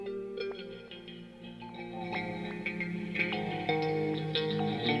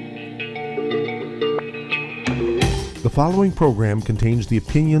following program contains the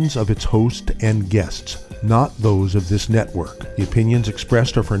opinions of its host and guests, not those of this network. The opinions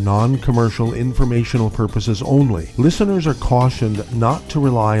expressed are for non-commercial informational purposes only. Listeners are cautioned not to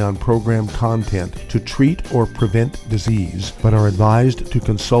rely on program content to treat or prevent disease, but are advised to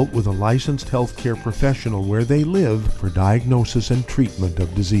consult with a licensed healthcare professional where they live for diagnosis and treatment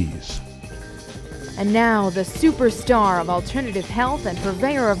of disease. And now, the superstar of alternative health and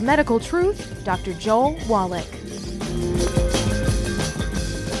purveyor of medical truth, Dr. Joel Wallach.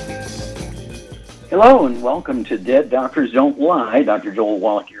 Hello and welcome to Dead Doctors Don't Lie. Dr. Joel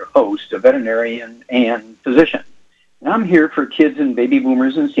Wallach, your host, a veterinarian and physician. And I'm here for kids and baby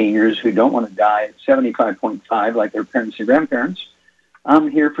boomers and seniors who don't want to die at 75.5 like their parents and grandparents.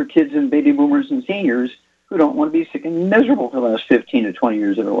 I'm here for kids and baby boomers and seniors who don't want to be sick and miserable for the last 15 to 20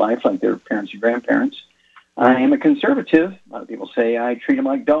 years of their life like their parents and grandparents. I am a conservative. A lot of people say I treat them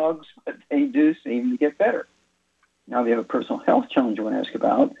like dogs, but they do seem to get better. Now, if you have a personal health challenge you want to ask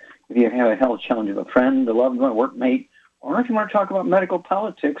about, if you have a health challenge of a friend, a loved one, a workmate, or if you want to talk about medical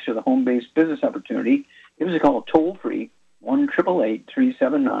politics or the home-based business opportunity, give us a call toll-free,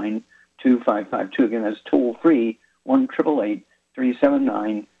 1-888-379-2552. Again, that's toll-free,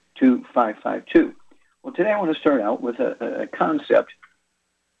 1-888-379-2552. Well, today I want to start out with a concept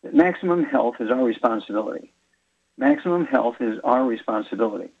that maximum health is our responsibility. Maximum health is our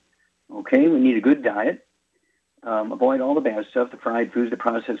responsibility. Okay, we need a good diet. Avoid all the bad stuff, the fried foods, the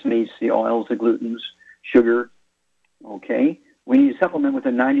processed meats, the oils, the glutens, sugar. Okay, we need to supplement with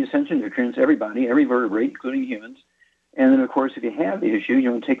the 90 essential nutrients, everybody, every vertebrate, including humans. And then, of course, if you have the issue, you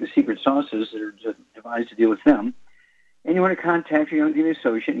want to take the secret sauces that are devised to deal with them. And you want to contact your young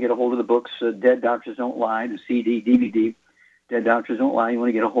associate and get a hold of the books, Dead Doctors Don't Lie, the CD, DVD, Dead Doctors Don't Lie. You want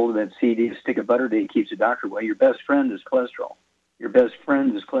to get a hold of that CD, A Stick of Butter Day Keeps the Doctor Away. Your best friend is cholesterol. Your best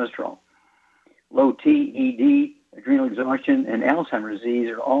friend is cholesterol. Low T, ED, adrenal exhaustion, and Alzheimer's disease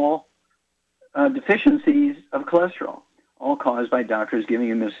are all deficiencies of cholesterol, all caused by doctors giving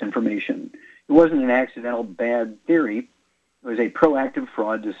you misinformation. It wasn't an accidental bad theory. It was a proactive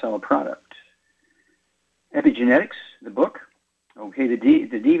fraud to sell a product. Epigenetics, the book, okay, the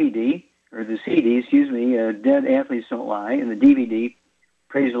DVD, or the CD, Dead Athletes Don't Lie, and the DVD,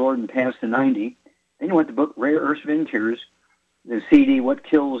 Praise the Lord and Pass the 90. Then you want the book, Rare Earths Forbidden Cures, the CD, What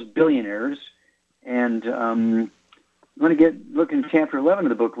Kills Billionaires, and you want to look in Chapter 11 of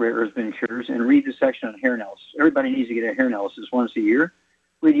the book, Rare Earths Forbidden Cures, and read the section on hair analysis. Everybody needs to get a hair analysis once a year.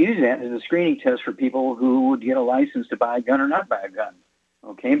 We'd use that as a screening test for people who would get a license to buy a gun or not buy a gun,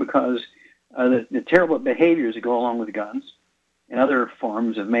 okay, because the terrible behaviors that go along with guns and other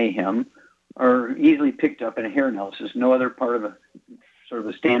forms of mayhem are easily picked up in a hair analysis. No other part of a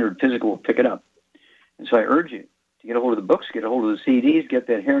standard physical will pick it up. And so I urge you to get a hold of the books, get a hold of the CDs, get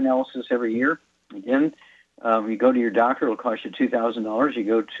that hair analysis every year. Again, you go to your doctor, it'll cost you $2,000. You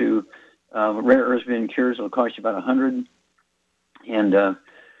go to Rare Earths Forbidden Cures, it'll cost you about $100. And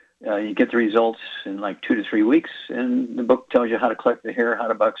you get the results in like 2 to 3 weeks, and the book tells you how to collect the hair, how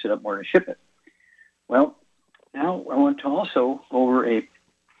to box it up, where to ship it. Well, now I want to also go over a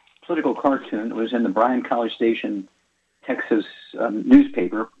political cartoon that was in the Bryan College Station, Texas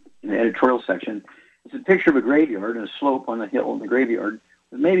newspaper in the editorial section. It's a picture of a graveyard and a slope on the hill in the graveyard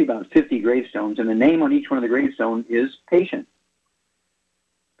with maybe about 50 gravestones, and the name on each one of the gravestones is patient.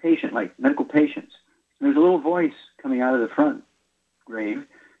 Patient, like medical patients. And there's a little voice coming out of the front grave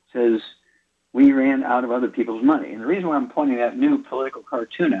says, we ran out of other people's money. And the reason why I'm pointing that new political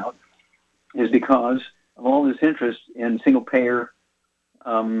cartoon out is because of all this interest in single-payer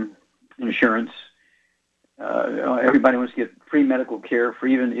insurance. Everybody wants to get free medical care for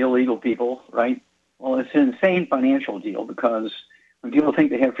even illegal people, right? Well, it's an insane financial deal because when people think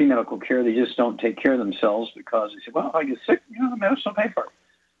they have free medical care, they just don't take care of themselves because they say, well, if I get sick, the medicine will pay for it.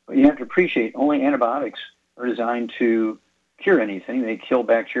 But you have to appreciate only antibiotics are designed to cure anything. They kill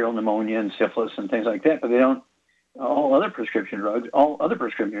bacterial pneumonia and syphilis and things like that, but they don't. All other prescription drugs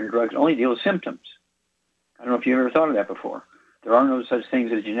only deal with symptoms. I don't know if you've ever thought of that before. There are no such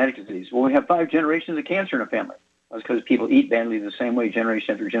things as genetic disease. Well, we have 5 generations of cancer in a family. That's because people eat badly the same way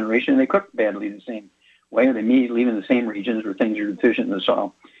generation after generation, and they cook badly the same way, or they immediately live in the same regions where things are deficient in the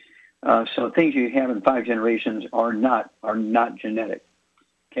soil. So things you have in 5 generations are not genetic.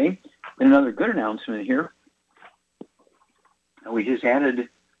 Okay? And another good announcement here. We just added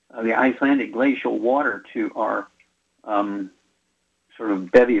the Icelandic glacial water to our sort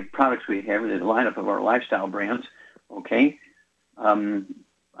of bevy of products we have, the lineup of our lifestyle brands. Okay,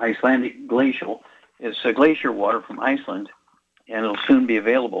 Icelandic glacial is glacier water from Iceland, and it'll soon be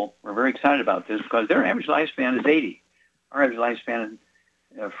available. We're very excited about this because their average lifespan is 80. Our average lifespan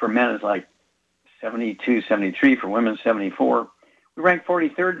for men is like 72, 73 for women, 74. We rank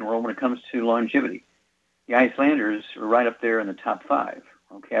 43rd in the world when it comes to longevity. The Icelanders are right up there in the top 5,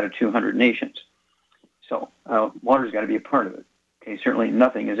 okay, out of 200 nations. So water's got to be a part of it. Okay, certainly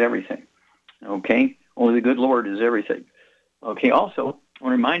nothing is everything. Okay, only the good Lord is everything. Okay, also, I want to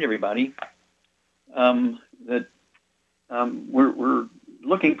remind everybody that we're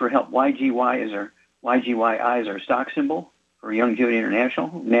looking for help. YGYI is our stock symbol for Youngevity International,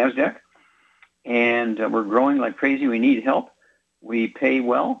 NASDAQ. And we're growing like crazy. We need help. We pay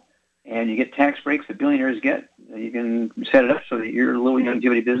well, and you get tax breaks that billionaires get. You can set it up so that your little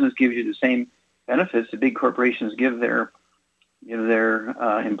Youngevity business gives you the same benefits that big corporations give their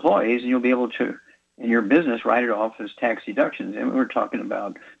employees, and you'll be able to, in your business, write it off as tax deductions. And we're talking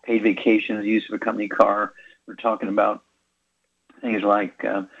about paid vacations, use of a company car. We're talking about things like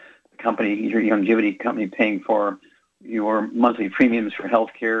your Youngevity company paying for your monthly premiums for health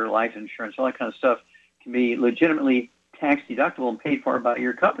care, life insurance, all that kind of stuff can be legitimately tax deductible and paid for by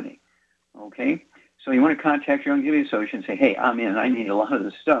your company. Okay? So you want to contact your Youngevity associate and say, hey, I'm in. I need a lot of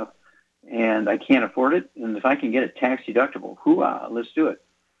this stuff, and I can't afford it. And if I can get it tax deductible, hoo-ah, let's do it.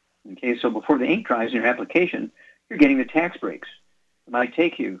 Okay? So before the ink dries in your application, you're getting the tax breaks. It might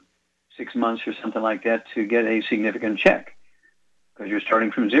take you 6 months or something like that to get a significant check because you're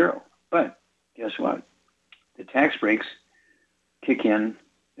starting from zero. But guess what? The tax breaks kick in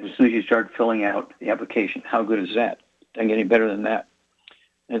as soon as you start filling out the application. How good is that? Doesn't get any better than that.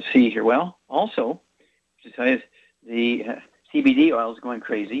 Let's see here. Well, also, to tell you, the CBD oil is going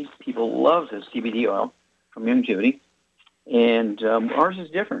crazy. People love the CBD oil from Youngevity, and ours is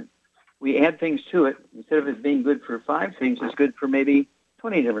different. We add things to it. Instead of it being good for 5 things, it's good for maybe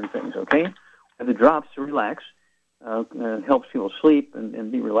 20 different things, okay? And the drops to relax. Helps people sleep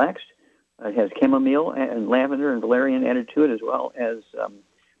and be relaxed. It has chamomile and lavender and valerian added to it, as well as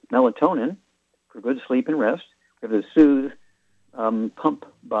melatonin for good sleep and rest. We have the Soothe pump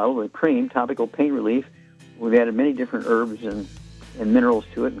bottle with cream, topical pain relief. We've added many different herbs and minerals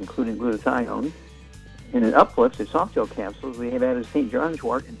to it, including glutathione. In an Uplift, the soft gel capsules, we have added St. John's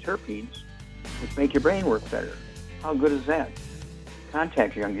wort and terpenes, which make your brain work better. How good is that?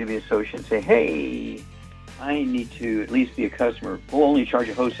 Contact your Youngevity associate and say, hey, I need to at least be a customer. We'll only charge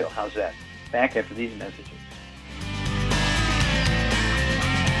you wholesale. How's that? Back after these messages.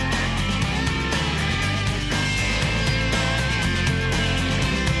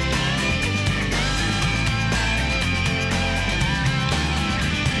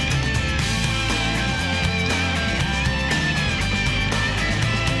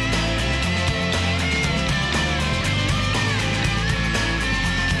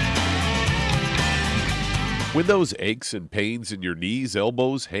 When those aches and pains in your knees,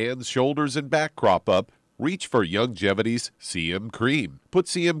 elbows, hands, shoulders, and back crop up, reach for Youngevity's CM Cream. Put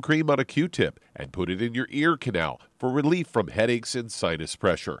CM Cream on a Q-tip and put it in your ear canal for relief from headaches and sinus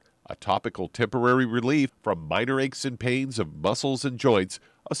pressure. A topical temporary relief from minor aches and pains of muscles and joints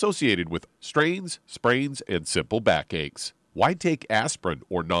associated with strains, sprains, and simple backaches. Why take aspirin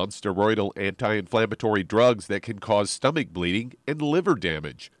or non-steroidal anti-inflammatory drugs that can cause stomach bleeding and liver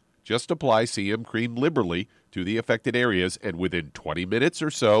damage? Just apply CM Cream liberally to the affected areas, and within 20 minutes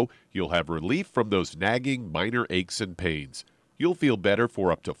or so, you'll have relief from those nagging minor aches and pains. You'll feel better for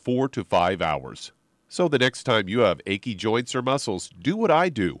up to 4 to 5 hours. So the next time you have achy joints or muscles, do what I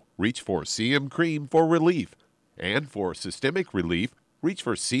do. Reach for CM Cream for relief. And for systemic relief, reach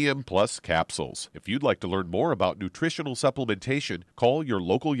for CM Plus capsules. If you'd like to learn more about nutritional supplementation, call your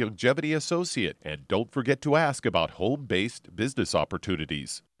local Youngevity associate, and don't forget to ask about home-based business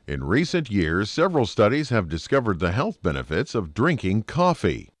opportunities. In recent years, several studies have discovered the health benefits of drinking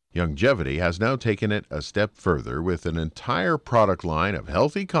coffee. Youngevity has now taken it a step further with an entire product line of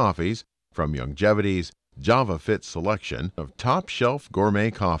healthy coffees from Youngevity's JavaFit selection of top-shelf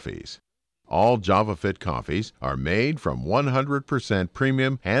gourmet coffees. All JavaFit coffees are made from 100%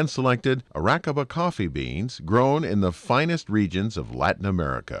 premium hand-selected Arabica coffee beans grown in the finest regions of Latin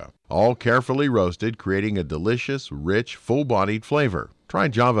America, all carefully roasted, creating a delicious, rich, full-bodied flavor. Try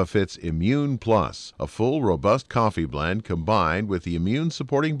JavaFit's Immune Plus, a full, robust coffee blend combined with the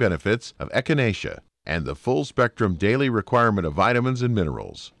immune-supporting benefits of echinacea and the full-spectrum daily requirement of vitamins and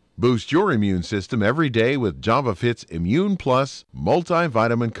minerals. Boost your immune system every day with JavaFit's Immune Plus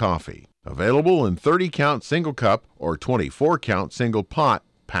multivitamin coffee. Available in 30-count single cup or 24-count single pot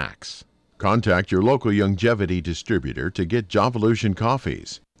packs. Contact your local Youngevity distributor to get Javalution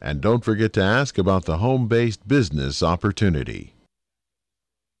coffees. And don't forget to ask about the home-based business opportunity.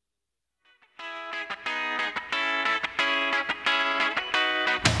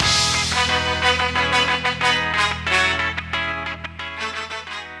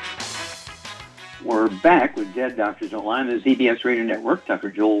 back with Dead Doctors Don't Lie on the ZBS Radio Network. Dr.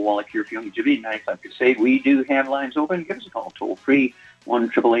 Joel Wallach here for Longevity, 95 Crusade. We do have lines open. Give us a call, toll-free,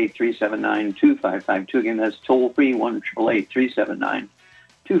 1-888-379-2552. Again, that's toll-free,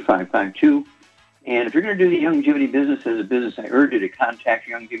 1-888-379-2552. And if you're going to do the longevity business as a business, I urge you to contact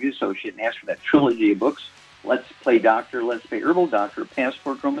your longevity associate and ask for that trilogy of books, Let's Play Doctor, Let's Play Herbal Doctor,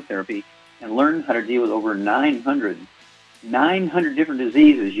 Passport Aromatherapy, and learn how to deal with over 900 different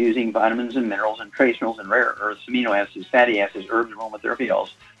diseases using vitamins and minerals and trace minerals and rare earths, amino acids, fatty acids, herbs, aromatherapy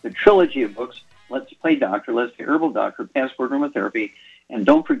oils. The trilogy of books, Let's Play Doctor, Let's Play Herbal Doctor, Passport Aromatherapy, and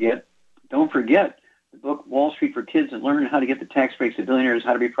don't forget the book Wall Street for Kids and learn how to get the tax breaks of billionaires,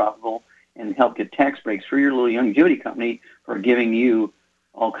 how to be profitable, and help get tax breaks for your little longevity company for giving you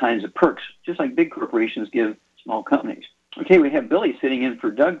all kinds of perks, just like big corporations give small companies. Okay, we have Billy sitting in for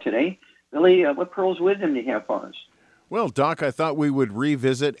Doug today. Billy, what pearls of wisdom do you have for us? Well, Doc, I thought we would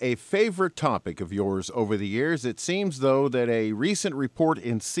revisit a favorite topic of yours over the years. It seems, though, that a recent report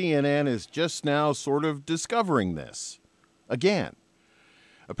in CNN is just now sort of discovering this again.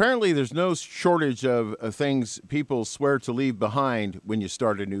 Apparently, there's no shortage of things people swear to leave behind when you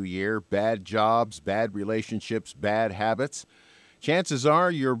start a new year. Bad jobs, bad relationships, bad habits. Chances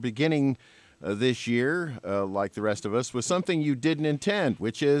are you're beginning this year, like the rest of us, with something you didn't intend,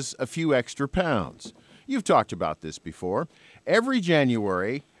 which is a few extra pounds. You've talked about this before. Every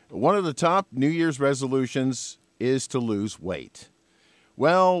January, one of the top New Year's resolutions is to lose weight.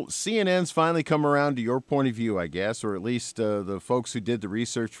 Well, CNN's finally come around to your point of view, I guess, or at least the folks who did the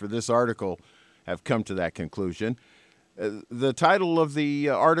research for this article have come to that conclusion. The title of the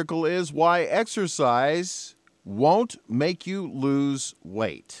article is Why Exercise Won't Make You Lose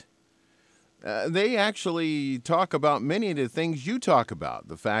Weight. They actually talk about many of the things you talk about.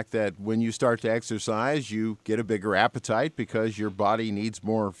 The fact that when you start to exercise, you get a bigger appetite because your body needs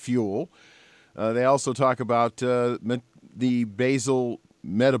more fuel. They also talk about the basal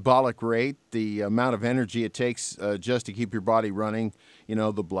metabolic rate, the amount of energy it takes just to keep your body running,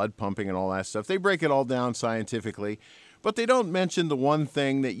 the blood pumping and all that stuff. They break it all down scientifically, but they don't mention the one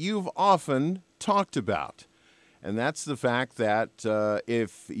thing that you've often talked about. And that's the fact that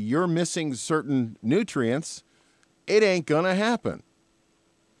if you're missing certain nutrients, it ain't going to happen.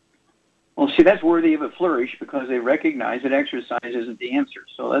 Well, see, that's worthy of a flourish because they recognize that exercise isn't the answer.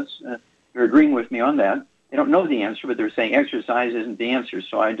 So they're agreeing with me on that. They don't know the answer, but they're saying exercise isn't the answer.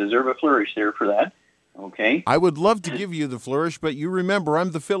 So I deserve a flourish there for that. Okay. I would love to give you the flourish, but you remember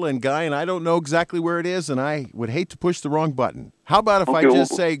I'm the fill-in guy, and I don't know exactly where it is, and I would hate to push the wrong button. How about if I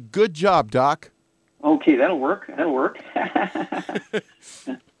just say, good job, Doc? Okay, that'll work.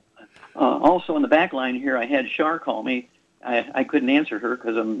 Also, on the back line here, I had Shar call me. I couldn't answer her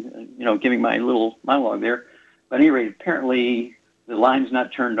because I'm, giving my little monologue there. But at any rate, apparently the line's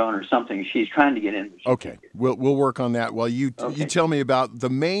not turned on or something. She's trying to get in. Okay, we'll work on that. Well, you tell me about the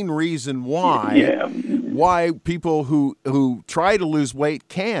main reason why people who try to lose weight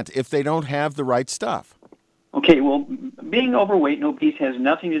can't if they don't have the right stuff. Okay, well, being overweight and obese has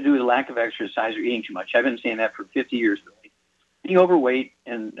nothing to do with lack of exercise or eating too much. I've been saying that for 50 years, really. Being overweight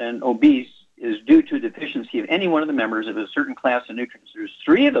and obese is due to a deficiency of any one of the members of a certain class of nutrients. There's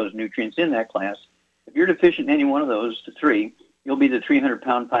 3 of those nutrients in that class. If you're deficient in any one of those, the 3, you'll be the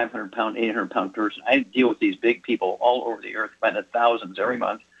 300-pound, 500-pound, 800-pound person. I deal with these big people all over the earth by the thousands every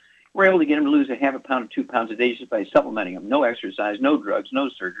month. We're able to get them to lose a half a pound to 2 pounds a day just by supplementing them. No exercise, no drugs, no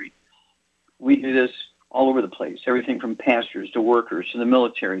surgery. We do this all over the place, everything from pastors to workers to the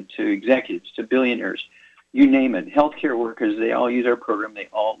military to executives to billionaires, you name it. Healthcare workers, they all use our program. They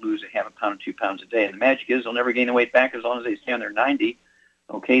all lose a half a pound to 2 pounds a day. And the magic is they'll never gain the weight back as long as they stay on their 90.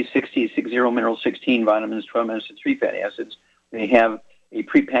 Okay, 60 minerals, 16 vitamins, 12 minutes, and 3 fatty acids. They have a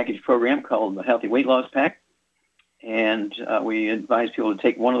prepackaged program called the Healthy Weight Loss Pack. And we advise people to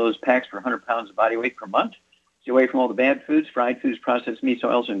take one of those packs for 100 pounds of body weight per month. Stay away from all the bad foods, fried foods, processed meats,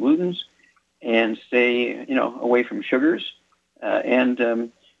 oils, and glutens. And stay, away from sugars.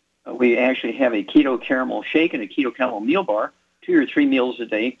 We actually have a keto caramel shake and a keto caramel meal bar, 2 or 3 meals a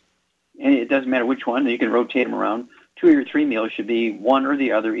day. And it doesn't matter which one. You can rotate them around. 2 or 3 meals should be one or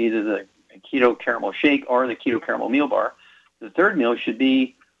the other, either the keto caramel shake or the keto caramel meal bar. The third meal should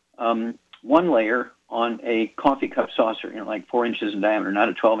be one layer on a coffee cup saucer, like 4 inches in diameter, not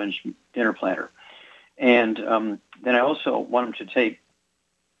a 12-inch dinner platter. And then I also want them to take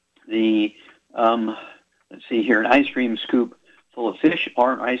the let's see here, an ice cream scoop full of fish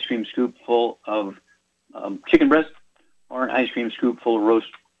or an ice cream scoop full of chicken breast or an ice cream scoop full of roast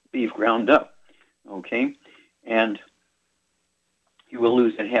beef ground up. Okay? And you will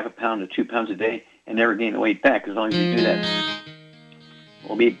lose that half a pound to 2 pounds a day and never gain the weight back as long as you do that.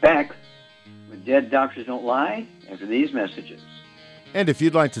 We'll be back with Dead Doctors Don't Lie after these messages. And if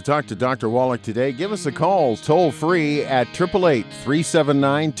you'd like to talk to Dr. Wallach today, give us a call toll-free at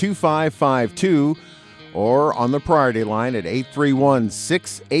 888-379-2552 or on the priority line at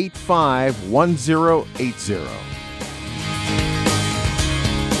 831-685-1080.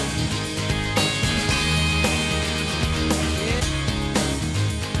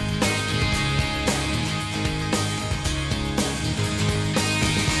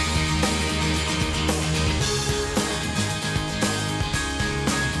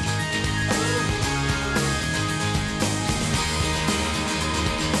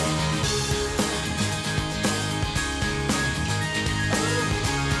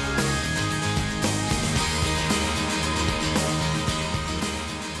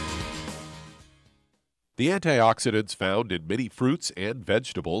 The antioxidants found in many fruits and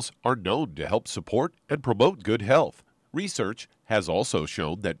vegetables are known to help support and promote good health. Research has also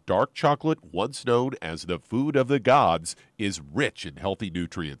shown that dark chocolate, once known as the food of the gods, is rich in healthy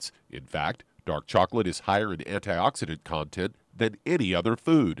nutrients. In fact, dark chocolate is higher in antioxidant content than any other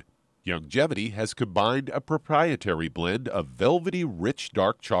food. Youngevity has combined a proprietary blend of velvety rich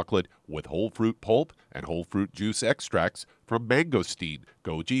dark chocolate with whole fruit pulp and whole fruit juice extracts from mangosteen,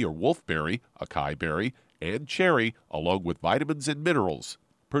 goji or wolfberry, acai berry, and cherry, along with vitamins and minerals,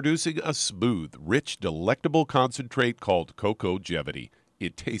 producing a smooth, rich, delectable concentrate called Cocogevity.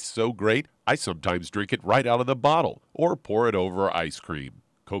 It tastes so great, I sometimes drink it right out of the bottle or pour it over ice cream.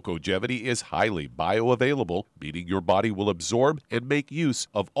 Cocogevity is highly bioavailable, meaning your body will absorb and make use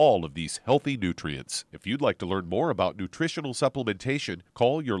of all of these healthy nutrients. If you'd like to learn more about nutritional supplementation,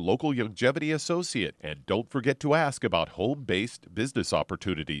 call your local Youngevity associate and don't forget to ask about home-based business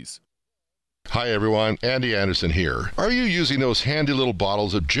opportunities. Hi everyone, Andy Anderson here. Are you using those handy little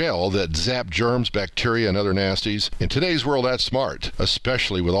bottles of gel that zap germs, bacteria, and other nasties? In today's world, that's smart,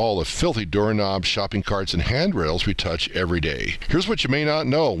 especially with all the filthy doorknobs, shopping carts, and handrails we touch every day. Here's what you may not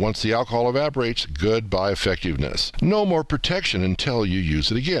know. Once the alcohol evaporates, goodbye effectiveness. No more protection until you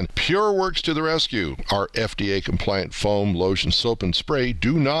use it again. PureWorks to the rescue. Our FDA-compliant foam, lotion, soap, and spray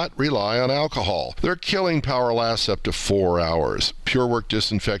do not rely on alcohol. Their killing power lasts up to 4 hours. PureWorks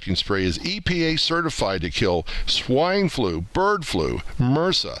disinfecting spray is EPA certified to kill swine flu, bird flu,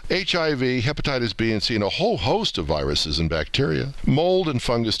 MRSA, HIV, hepatitis B and C, and a whole host of viruses and bacteria. Mold and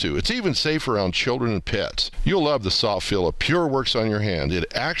fungus too. It's even safe around children and pets. You'll love the soft feel of PureWorks on your hand.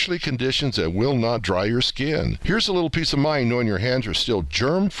 It actually conditions and will not dry your skin. Here's a little peace of mind knowing your hands are still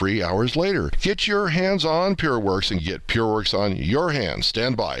germ-free hours later. Get your hands on PureWorks and get PureWorks on your hands.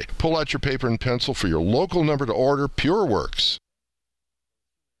 Stand by. Pull out your paper and pencil for your local number to order PureWorks.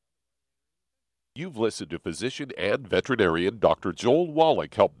 You've listened to physician and veterinarian Dr. Joel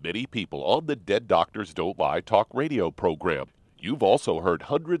Wallach help many people on the Dead Doctors Don't Lie talk radio program. You've also heard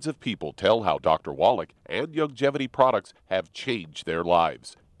hundreds of people tell how Dr. Wallach and Youngevity products have changed their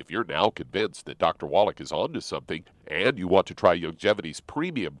lives. If you're now convinced that Dr. Wallach is onto something and you want to try Youngevity's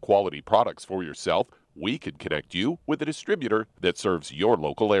premium quality products for yourself, we can connect you with a distributor that serves your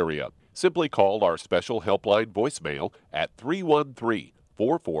local area. Simply call our special helpline voicemail at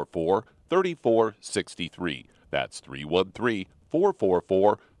 313-444-3463. That's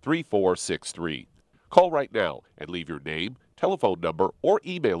 313-444-3463. Call right now and leave your name, telephone number, or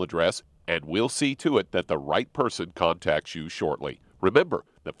email address, and we'll see to it that the right person contacts you shortly. Remember,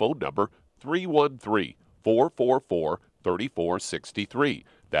 the phone number, 313-444-3463.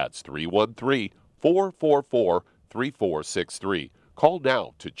 That's 313-444-3463. Call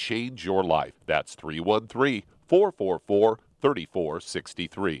now to change your life. That's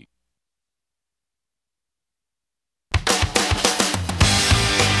 313-444-3463.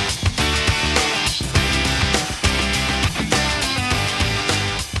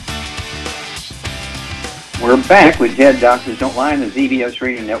 We're back with Dead Doctors Don't Lie on the ZBS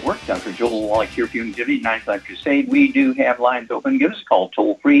Radio Network. Dr. Joel Wallach here for Youngevity, 95 Crusade. We do have lines open. Give us a call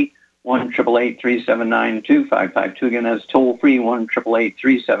toll-free, 1-888-379-2552. Again, that's toll-free,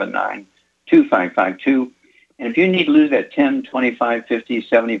 1-888-379-2552. And if you need to lose that 10, 25, 50,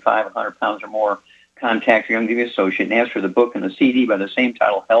 75, 100 pounds or more, contact your Youngevity associate and ask for the book and the CD by the same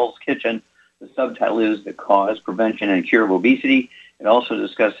title, Hell's Kitchen. The subtitle is The Cause, Prevention, and Cure of Obesity. It also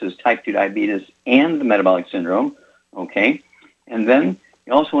discusses type 2 diabetes and the metabolic syndrome, okay? And then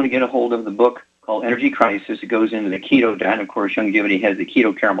you also want to get a hold of the book called Energy Crisis. It goes into the keto diet. Of course, Youngevity has the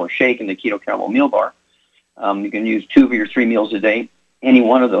keto caramel shake and the keto caramel meal bar. You can use 2 of your 3 meals a day. Any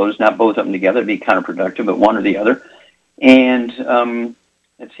one of those, not both of them together, would be counterproductive, but one or the other. And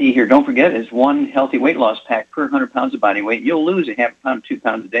let's see here. Don't forget, it's 1 healthy weight loss pack per 100 pounds of body weight. You'll lose a half pound, 2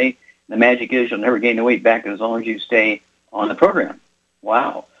 pounds a day. The magic is you'll never gain the weight back as long as you stay on the program.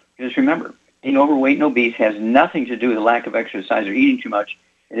 Wow. Just remember, being overweight and obese has nothing to do with a lack of exercise or eating too much.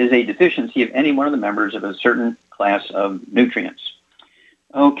 It is a deficiency of any one of the members of a certain class of nutrients.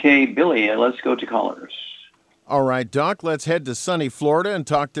 Okay, Billy, let's go to callers. All right, Doc, let's head to sunny Florida and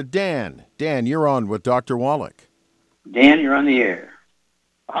talk to Dan. Dan, you're on with Dr. Wallach. Dan, you're on the air.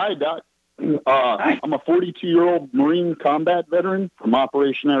 Hi, Doc. I'm a 42-year-old Marine combat veteran from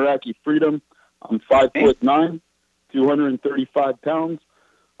Operation Iraqi Freedom. I'm 5'9", 235 pounds.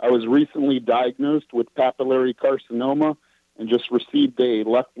 I was recently diagnosed with papillary carcinoma and just received a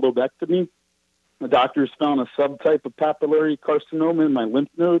left lobectomy. The doctors found a subtype of papillary carcinoma in my lymph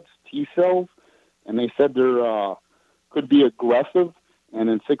nodes, T cells, and they said there could be aggressive. And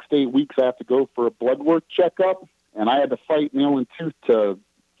in 6 to 8 weeks, I have to go for a blood work checkup. And I had to fight nail and tooth to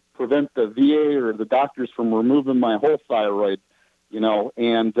prevent the VA or the doctors from removing my whole thyroid,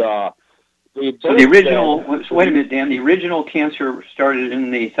 and so the original, wait a minute, Dan, the original cancer started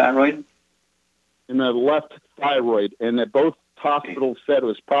in the thyroid? In the left thyroid, and that both hospitals said it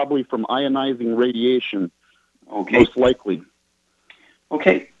was probably from ionizing radiation, most likely.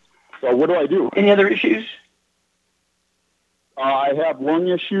 Okay. So what do I do? Any other issues? I have lung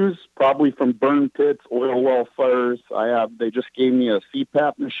issues, probably from burn pits, oil well fires. They just gave me a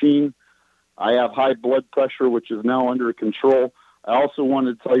CPAP machine. I have high blood pressure, which is now under control. I also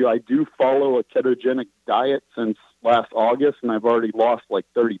wanted to tell you I do follow a ketogenic diet since last August, and I've already lost like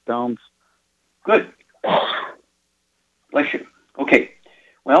 30 pounds. Good. Bless you. Okay.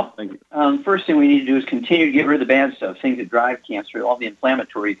 Well, thank you. First thing we need to do is continue to get rid of the bad stuff, things that drive cancer, all the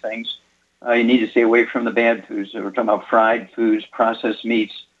inflammatory things. You need to stay away from the bad foods. We're talking about fried foods, processed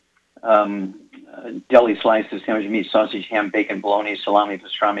meats, deli slices, sandwich meat, sausage, ham, bacon, bologna, salami,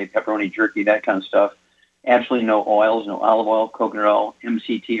 pastrami, pepperoni, jerky, that kind of stuff. Absolutely no oils, no olive oil, coconut oil,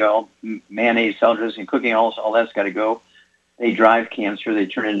 MCT oil, mayonnaise, salad dressing, cooking oils, all that's got to go. They drive cancer. They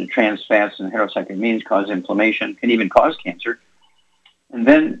turn into trans fats and heterocyclamines, cause inflammation, can even cause cancer. And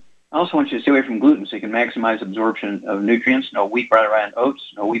then I also want you to stay away from gluten so you can maximize absorption of nutrients. No wheat, bran, rye, and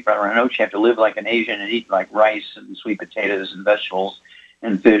oats. No wheat, bran, rye, and oats. You have to live like an Asian and eat like rice and sweet potatoes and vegetables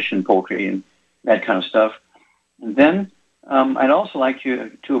and fish and poultry and that kind of stuff. And then I'd also like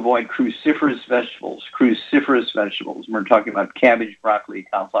you to avoid cruciferous vegetables. Cruciferous vegetables. We're talking about cabbage, broccoli,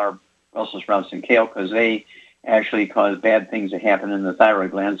 cauliflower, Brussels sprouts, and kale because they actually cause bad things to happen in the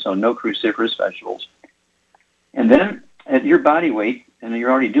thyroid gland. So no cruciferous vegetables. And then at your body weight, and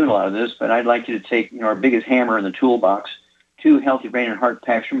you're already doing a lot of this, but I'd like you to take our biggest hammer in the toolbox, 2 healthy brain and heart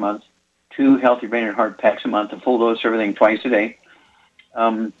packs a month, 2 healthy brain and heart packs a month, a full dose of everything twice a day,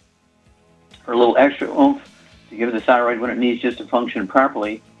 or a little extra oomph to give the thyroid what it needs just to function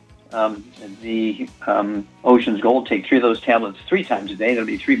properly. The Ocean's Gold, take 3 of those tablets 3 times a day. That'll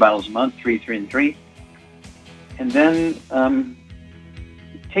be 3 bottles a month, 3, 3, and 3. And then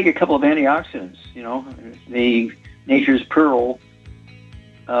take a couple of antioxidants, the Nature's Pearl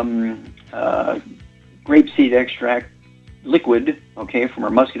grapeseed extract liquid, from our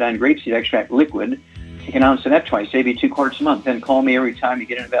muscadine grapeseed extract liquid. Take an ounce of that twice, maybe 2 quarts a month. Then call me every time you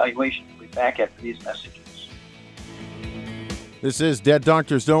get an evaluation. We'll be back after these messages. This is Dead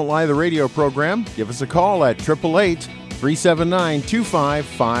Doctors Don't Lie, the radio program. Give us a call at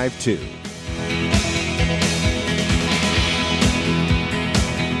 888-379-2552.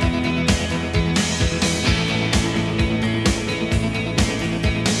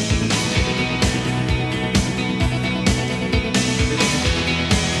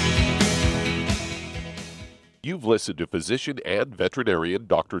 You've listened to physician and veterinarian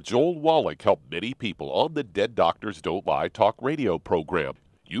Dr. Joel Wallach help many people on the Dead Doctors Don't Lie talk radio program.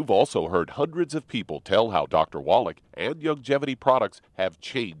 You've also heard hundreds of people tell how Dr. Wallach and Youngevity products have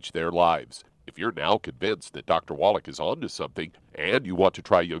changed their lives. If you're now convinced that Dr. Wallach is onto something and you want to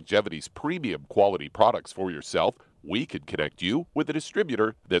try Youngevity's premium quality products for yourself, we can connect you with a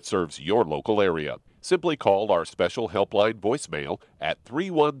distributor that serves your local area. Simply call our special helpline voicemail at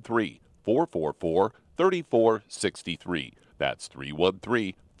 313-444-3463. That's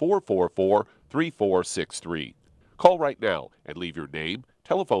 313-444-3463. Call right now and leave your name,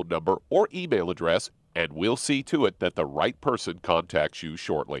 telephone number, or email address, and we'll see to it that the right person contacts you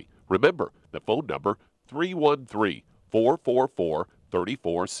shortly. Remember, the phone number,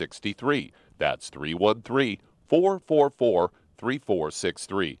 313-444-3463. That's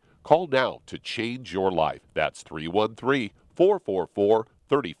 313-444-3463. Call now to change your life. That's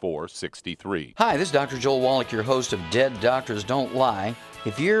 313-444-3463. Hi, this is Dr. Joel Wallach, your host of Dead Doctors Don't Lie.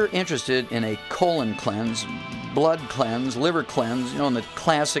 If you're interested in a colon cleanse, blood cleanse, liver cleanse, in the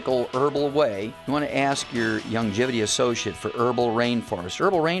classical herbal way, you want to ask your Youngevity associate for Herbal Rainforest.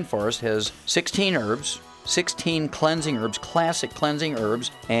 Herbal Rainforest has 16 herbs, 16 cleansing herbs, classic cleansing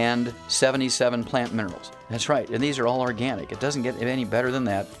herbs, and 77 plant minerals. That's right, and these are all organic. It doesn't get any better than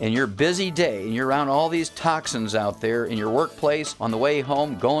that. In your busy day, and you're around all these toxins out there in your workplace, on the way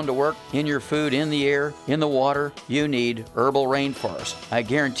home, going to work, in your food, in the air, in the water, you need Herbal Rainforest. I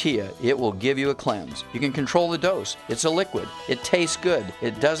guarantee you, it will give you a cleanse. You can control the dose. It's a liquid. It tastes good.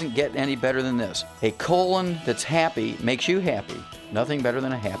 It doesn't get any better than this. A colon that's happy makes you happy. Nothing better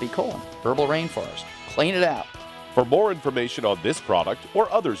than a happy colon. Herbal Rainforest. Clean it out. For more information on this product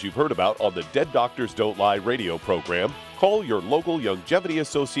or others you've heard about on the Dead Doctors Don't Lie radio program, call your local Youngevity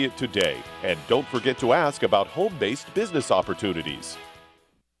associate today. And don't forget to ask about home-based business opportunities.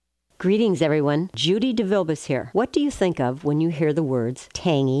 Greetings, everyone. Judy DeVilbus here. What do you think of when you hear the words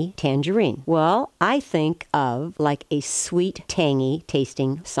tangy tangerine? Well, I think of like a sweet, tangy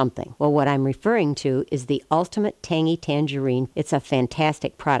tasting something. Well, what I'm referring to is the Ultimate Tangy Tangerine. It's a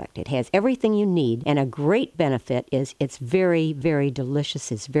fantastic product. It has everything you need, and a great benefit is it's very, very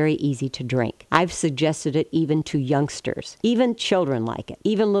delicious. It's very easy to drink. I've suggested it even to youngsters. Even children like it.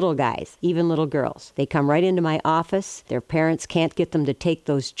 Even little guys. Even little girls. They come right into my office. Their parents can't get them to take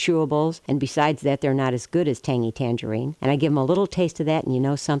those chewables. And besides that, they're not as good as Tangy Tangerine. And I give them a little taste of that, and you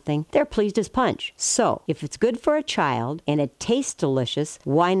know something? They're pleased as punch. So, if it's good for a child and it tastes delicious,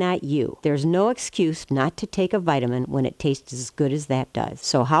 why not you? There's no excuse not to take a vitamin when it tastes as good as that does.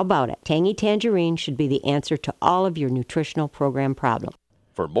 So how about it? Tangy Tangerine should be the answer to all of your nutritional program problems.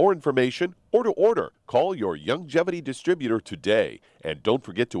 For more information or to order, call your Youngevity distributor today. And don't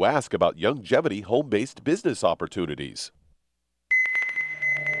forget to ask about Youngevity home-based business opportunities.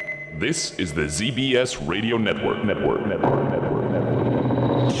 This is the ZBS Radio Network.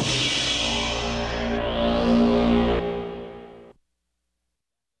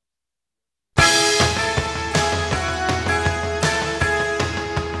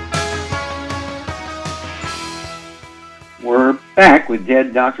 We're back with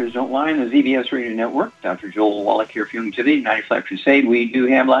Dead Doctors Don't Lie on the ZBS Radio Network. Dr. Joel Wallach here for Youngevity, 95 Crusade. We do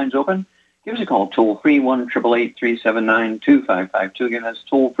have lines open. Give us a call, toll-free, 1-888-379-2552. Again, that's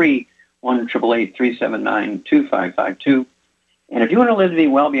toll-free, 1-888-379-2552. And if you want to live to be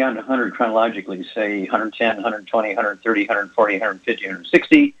well beyond 100 chronologically, say 110, 120, 130, 140, 150,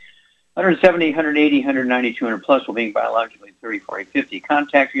 160, 170, 180, 190, 200 plus, while being biologically 30, 40, 50,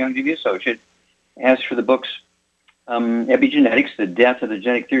 contact your Youngevity associate. Ask for the books Epigenetics, The Death of the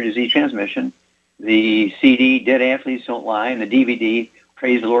Genetic Theory of Disease Transmission, the CD, Dead Athletes Don't Lie, and the DVD,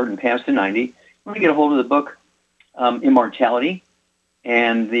 Praise the Lord and Past the 90. You want to get a hold of the book Immortality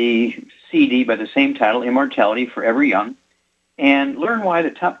and the CD by the same title, Immortality Forever Young, and learn why the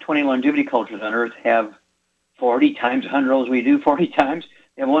top 20 longevity cultures on Earth have 40 times 100-year-olds we do, 40 times.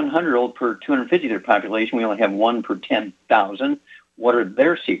 They have 100-year-old per 250 of their population. We only have one per 10,000. What are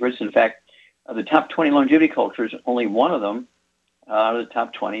their secrets? In fact, of the top 20 longevity cultures, only one of them out of the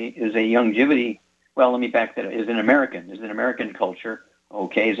top 20 is a Youngevity. Well, let me back that up. Is an American culture.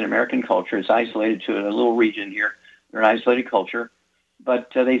 Okay, is an American culture. It's isolated to a little region here. They're an isolated culture,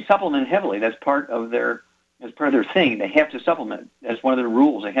 but they supplement heavily. That's part of their thing. They have to supplement. That's one of their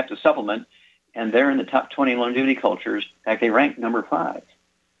rules. They have to supplement, and they're in the top 20 longevity cultures. In fact, they rank number 5.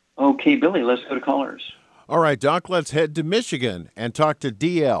 Okay, Billy, let's go to callers. All right, Doc, let's head to Michigan and talk to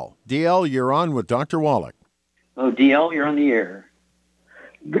DL. DL, you're on with Dr. Wallach. Oh, DL, you're on the air.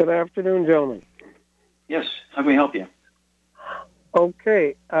 Good afternoon, gentlemen. Yes, how can we help you?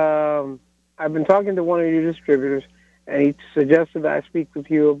 Okay, I've been talking to one of your distributors, and he suggested I speak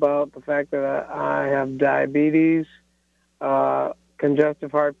with you about the fact that I have diabetes, congestive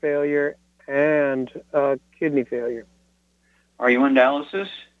heart failure, and kidney failure. Are you on dialysis?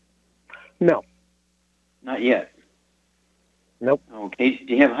 No. Not yet? Nope. Okay,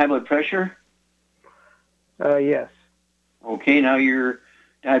 do you have high blood pressure? Yes. Okay, now your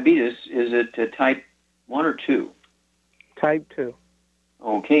diabetes, is it type 1 or 2? Type 2.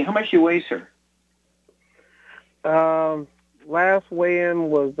 Okay, how much do you weigh, sir? Last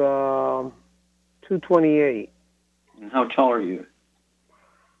weigh-in was 228. And how tall are you?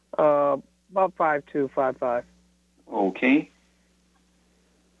 About 5'2", 5'5". Okay.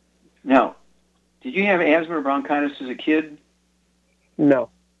 Now, did you have asthma or bronchitis as a kid? No.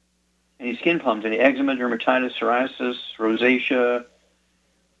 Any skin problems? Any eczema, dermatitis, psoriasis, rosacea?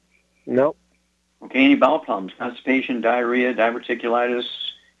 Nope. Okay, any bowel problems? Constipation, diarrhea, diverticulitis,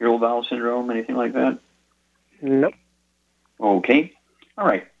 irritable bowel syndrome, anything like that? Nope. Okay. All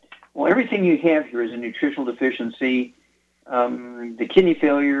right. Well, everything you have here is a nutritional deficiency. The kidney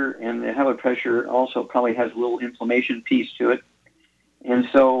failure and the high blood pressure also probably has a little inflammation piece to it. And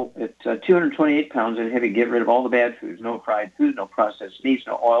so at 228 pounds, I'd have you get rid of all the bad foods, no fried foods, no processed meats,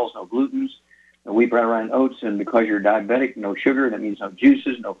 no oils, no glutens, wheat, brown, rye, and oats. And because you're diabetic, no sugar. That means no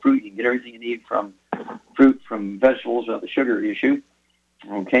juices, no fruit. You can get everything you need from fruit, from vegetables without the sugar issue.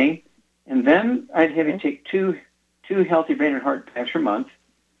 Okay? And then I'd have you take two healthy brain and heart packs per month,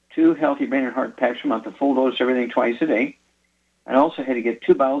 2 healthy brain and heart packs per month, a full dose of everything twice a day. I also had to get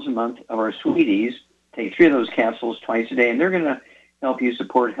 2 bottles a month of our Sweeties, take 3 of those capsules twice a day, and they're going to help you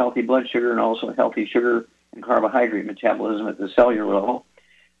support healthy blood sugar and also healthy sugar and carbohydrate metabolism at the cellular level.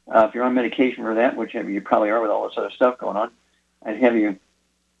 If you're on medication for that, which you probably are with all this other stuff going on, I'd have you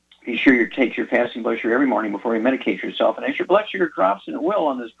be sure you take your fasting blood sugar every morning before you medicate yourself. And as your blood sugar drops, and it will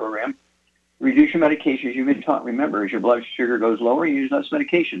on this program, reduce your medications. You've been taught, remember, as your blood sugar goes lower, you use less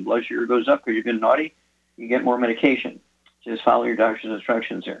medication. Blood sugar goes up because you've been naughty, you get more medication. Just follow your doctor's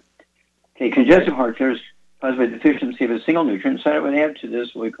instructions there. Okay, congestive heart failure is caused by deficiency of a single nutrient. So I would add to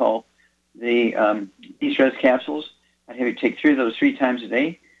this what we call the de-stress capsules. I'd have you take 3 of those 3 times a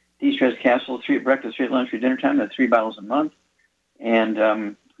day. De-stress capsules, 3 at breakfast, 3 at lunch, 3 at dinner time. That's 3 bottles a month.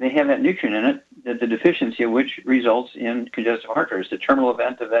 And they have that nutrient in it, that the deficiency of which results in congestive heart failure. It's the terminal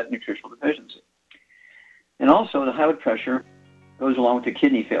event of that nutritional deficiency. And also, the high blood pressure goes along with the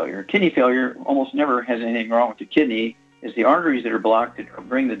kidney failure. Kidney failure almost never has anything wrong with the kidney. It's the arteries that are blocked that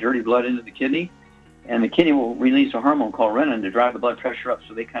bring the dirty blood into the kidney, and the kidney will release a hormone called renin to drive the blood pressure up,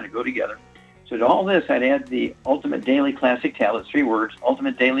 so they kind of go together. So to all this, I'd add the Ultimate Daily Classic tablets, 3 words,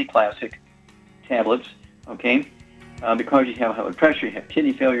 Ultimate Daily Classic tablets, okay? Because you have high blood pressure, you have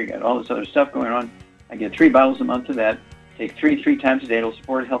kidney failure, you got all this other stuff going on. I get 3 bottles a month of that. Take 3 times a day. It'll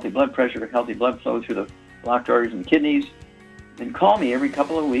support healthy blood pressure, healthy blood flow through the blocked arteries in the kidneys. Then call me every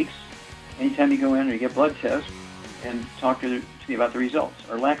couple of weeks, anytime you go in or you get blood tests, and talk to me about the results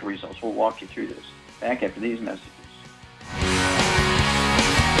or lack of results. We'll walk you through this. Back after these messages.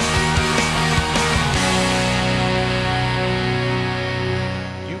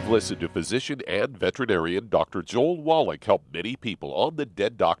 You've listened to physician and veterinarian Dr. Joel Wallach help many people on the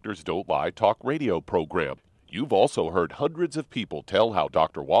Dead Doctors Don't Lie talk radio program. You've also heard hundreds of people tell how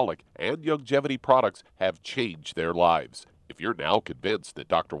Dr. Wallach and Youngevity products have changed their lives. If you're now convinced that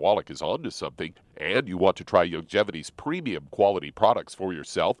Dr. Wallach is onto something and you want to try Youngevity's premium quality products for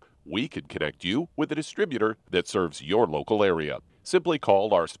yourself, we can connect you with a distributor that serves your local area. Simply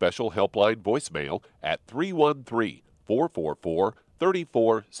call our special helpline voicemail at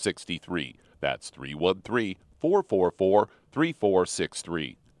 313-444-3463. That's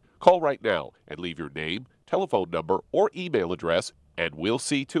 313-444-3463. Call right now and leave your name, telephone number, or email address, and we'll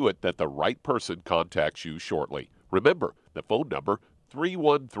see to it that the right person contacts you shortly. Remember, the phone number,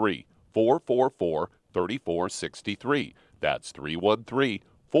 313-444-3463. That's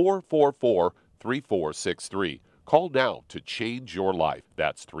 313-444-3463. Call now to change your life.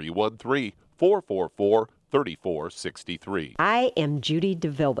 That's 313-444-3463. I am Judy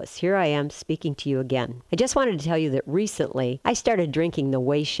DeVilbus. Here I am speaking to you again. I just wanted to tell you that recently I started drinking the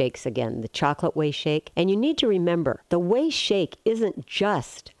Whey Shakes again, the chocolate Whey Shake. And you need to remember, the Whey Shake isn't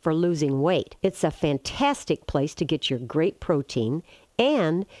just for losing weight. It's a fantastic place to get your great protein.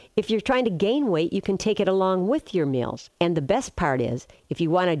 And if you're trying to gain weight, you can take it along with your meals. And the best part is, if you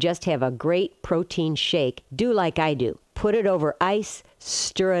want to just have a great protein shake, do like I do. Put it over ice,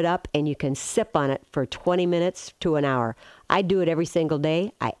 stir it up, and you can sip on it for 20 minutes to an hour. I do it every single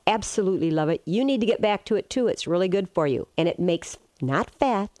day. I absolutely love it. You need to get back to it too. It's really good for you. And it makes not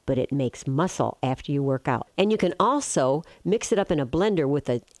fat, but it makes muscle after you work out. And you can also mix it up in a blender with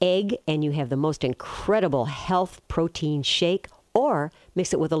an egg, and you have the most incredible health protein shake. Or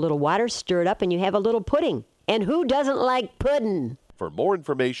mix it with a little water, stir it up, and you have a little pudding. And who doesn't like pudding? For more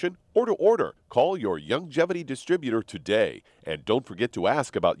information or to order, call your Youngevity distributor today. And don't forget to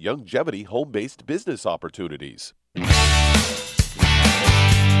ask about Youngevity home-based business opportunities.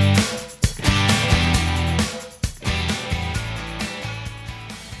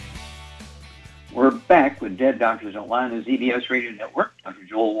 We're back with Dead Doctors Don't Lie on the ZBS Radio Network. Dr.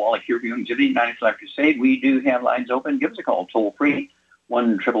 Joel Wallach here for Youngevity, 95 Crusade. We do have lines open. Give us a call, toll-free,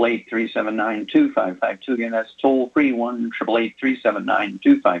 1-888-379-2552. Again, that's toll-free,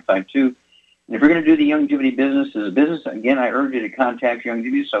 1-888-379-2552. And if you're going to do the Youngevity business as a business, again, I urge you to contact your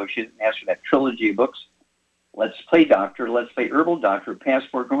Youngevity associate and ask for that trilogy of books, Let's Play Doctor, Let's Play Herbal Doctor,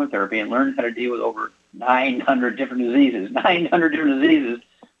 Passport Chromotherapy, and learn how to deal with over 900 different diseases. 900 different diseases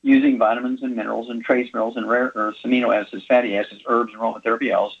using vitamins and minerals and trace minerals and rare earths, amino acids, fatty acids, herbs, and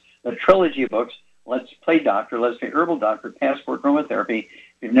aromatherapy oils. The trilogy of books, Let's Play Doctor, Let's Play Herbal Doctor, Passport Chromotherapy. If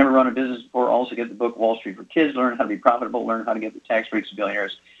you've never run a business before, also get the book Wall Street for Kids. Learn how to be profitable, learn how to get the tax breaks of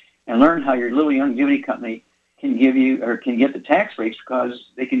billionaires, and learn how your little Youngevity company can give you or can get the tax breaks because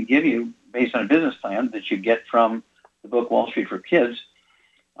they can give you, based on a business plan that you get from the book Wall Street for Kids,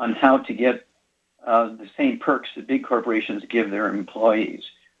 on how to get the same perks that big corporations give their employees.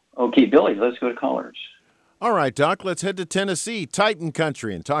 Okay, Billy, let's go to callers. All right, Doc, let's head to Tennessee, Titan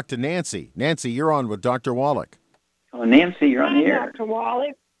Country, and talk to Nancy. Nancy, you're on with Dr. Wallach. Oh, Nancy, you're on the air. Dr.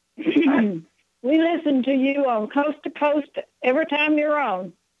 Wallach. We listen to you on Coast to Coast every time you're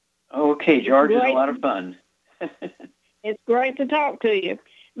on. Okay, George, is a lot of fun. It's great to talk to you.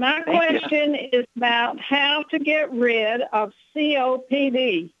 My question is about how to get rid of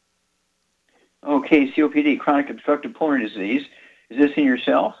COPD. Okay, COPD, chronic obstructive pulmonary disease. Is this in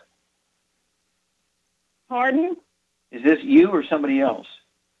yourself? Pardon? Is this you or somebody else?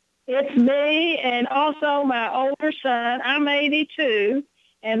 It's me and also my older son. I'm 82,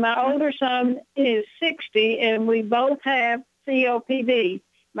 and my older son is 60, and we both have COPD.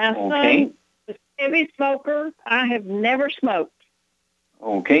 My son is a heavy smoker. I have never smoked.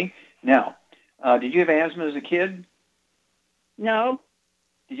 Okay. Now, did you have asthma as a kid? No.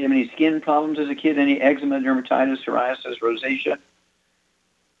 Did you have any skin problems as a kid? Any eczema, dermatitis, psoriasis, rosacea?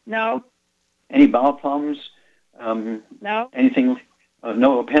 No. Any bowel problems? No. Anything?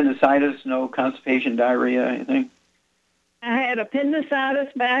 No appendicitis, no constipation, diarrhea, anything? I had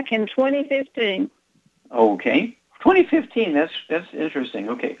appendicitis back in 2015. Okay. 2015, that's interesting.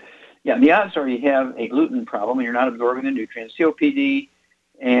 Okay. Yeah, the odds are you have a gluten problem and you're not absorbing the nutrients. COPD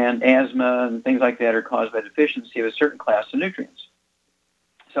and asthma and things like that are caused by deficiency of a certain class of nutrients.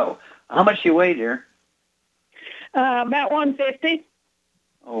 So, how much do you weigh, dear? About 150.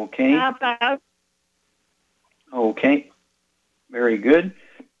 Okay. 5'5". Okay. Very good.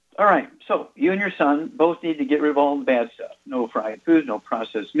 All right. So, you and your son both need to get rid of all the bad stuff. No fried foods, no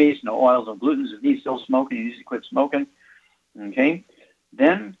processed meats, no oils, no glutens. If he's still smoking, he needs to quit smoking. Okay.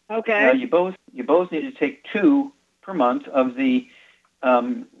 Then you both need to take 2 per month of the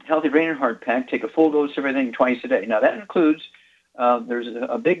Healthy Brain and Heart Pack. Take a full dose of everything twice a day. Now, that includes there's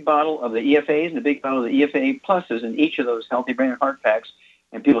a big bottle of the EFAs and a big bottle of the EFA pluses in each of those Healthy Brain and Heart Packs.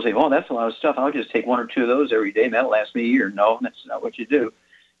 And people say, well, that's a lot of stuff. I'll just take 1 or 2 of those every day, and that'll last me a year. No, that's not what you do.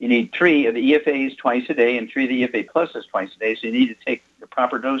 You need 3 of the EFAs twice a day and 3 of the EFA pluses twice a day. So you need to take the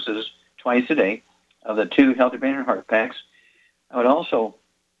proper doses twice a day of the 2 Healthy Brain and Heart Packs. I would also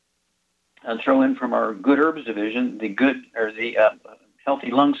throw in from our Good Herbs division the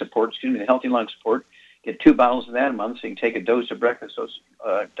Healthy Lung Support. The Healthy Lung Support. Get 2 bottles of that a month, so you can take a dose of breakfast,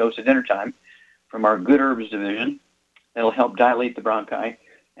 dose at dinner time from our Good Herbs division. That'll help dilate the bronchi.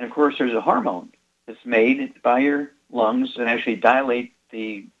 And of course, there's a hormone that's made by your lungs that actually dilate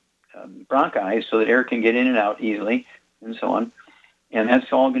the bronchi so that air can get in and out easily, and so on. And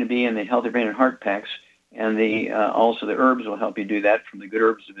that's all going to be in the Healthy Brain and Heart Packs. And also the herbs will help you do that from the Good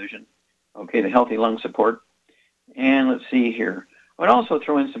Herbs division. Okay, the Healthy Lung Support. And let's see here. I would also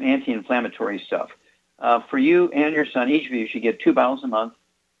throw in some anti-inflammatory stuff. For you and your son, each of you should get 2 bottles a month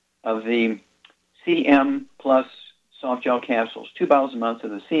of the CM Plus soft gel capsules. 2 bottles a month of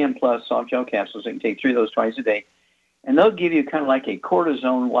the CM Plus soft gel capsules. You can take 3 of those twice a day. And they'll give you kind of like a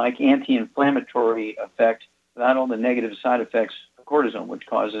cortisone-like anti-inflammatory effect without all the negative side effects of cortisone, which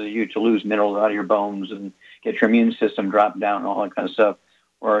causes you to lose minerals out of your bones and get your immune system dropped down and all that kind of stuff.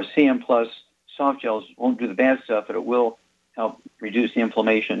 Or our CM Plus soft gels won't do the bad stuff, but it will help reduce the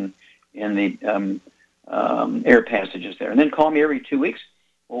inflammation in the air passages there. And then call me every 2 weeks.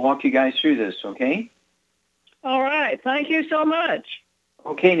 We'll walk you guys through this, okay? All right. Thank you so much.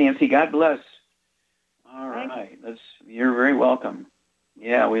 Okay, Nancy. God bless. All right. You're very welcome.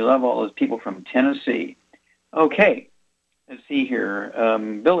 Yeah, we love all those people from Tennessee. Okay. Let's see here.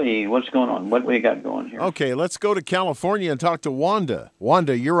 Billy, what's going on? What we got going here? Okay, let's go to California and talk to Wanda.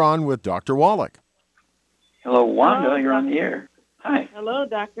 Wanda, you're on with Dr. Wallach. Hello, Wanda. Hello, you're on the air. Hi. Hello,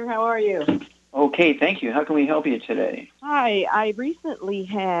 doctor. How are you? Okay, thank you. How can we help you today? Hi. I recently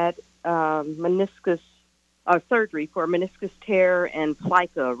had meniscus surgery for meniscus tear and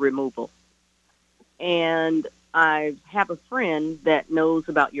plica removal. And I have a friend that knows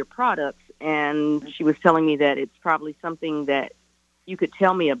about your products, and she was telling me that it's probably something that you could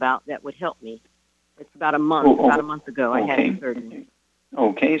tell me about that would help me. It's about a month ago I had the surgery.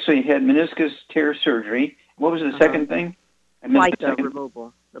 Okay, so you had meniscus tear surgery. What was the second thing? Plica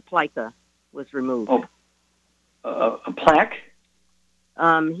removal. The plica was removed. A plaque?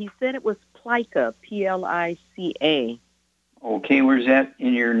 He said it was plica, Plica. Okay, where's that?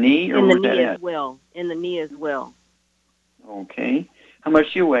 In your knee? Or in the knee as well. In the knee as well. Okay. How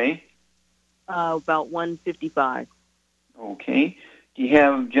much do you weigh? About 155. Okay. Do you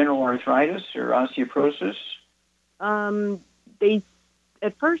have general arthritis or osteoporosis? They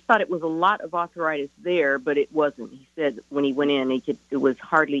at first thought it was a lot of arthritis there, but it wasn't. He said when he went in, it was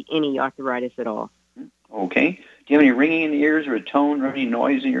hardly any arthritis at all. Okay. Do you have any ringing in the ears or a tone or any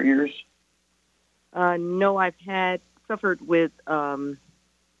noise in your ears? No, I've suffered with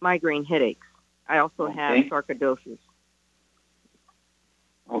migraine headaches. I also have sarcoidosis.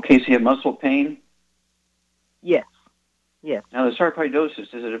 Okay, so you have muscle pain? Yes. Yes. Now, the sarcoidosis,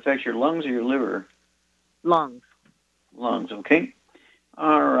 does it affect your lungs or your liver? Lungs. Lungs, okay.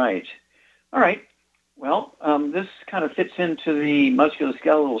 All right. Well, this kind of fits into the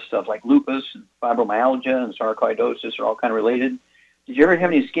musculoskeletal stuff like lupus and fibromyalgia and sarcoidosis are all kind of related. Did you ever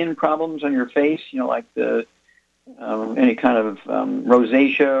have any skin problems on your face, like any kind of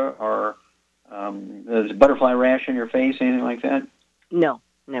rosacea or there's a butterfly rash on your face, anything like that? No,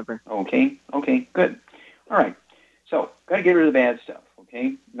 never. Okay, good. All right. So, got to get rid of the bad stuff,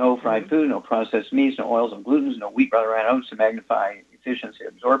 okay? No fried food, no processed meats, no oils, no glutens, no wheat, rye, and oats to magnify efficiency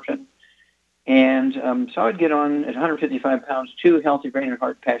of absorption. And so I would get on at 155 pounds, 2 healthy brain and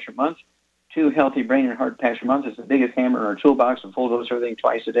heart packs a month. 2 healthy brain and heart packs a month is the biggest hammer in our toolbox, a full dose of everything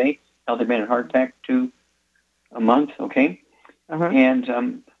twice a day. Healthy brain and heart pack, 2 a month, okay? And,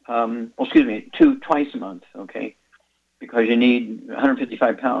 2 twice a month, okay? Because you need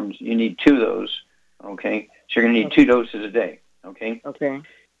 155 pounds, you need 2 of those, okay? So you're going to need 2 doses a day, okay? Okay.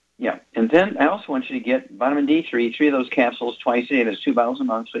 Yeah, and then I also want you to get vitamin D3, 3 of those capsules twice a day. That's 2 bottles a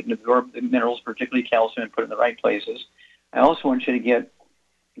month, so you can absorb the minerals, particularly calcium, and put it in the right places. I also want you to get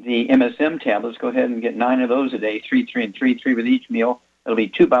the MSM tablets. Go ahead and get 9 of those a day, 3, 3, and 3, 3 with each meal. That'll be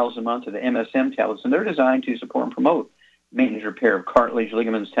 2 bottles a month of the MSM tablets, and they're designed to support and promote maintenance repair of cartilage,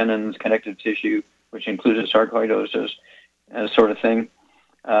 ligaments, tendons, connective tissue, which includes sarcoidosis, sort of thing,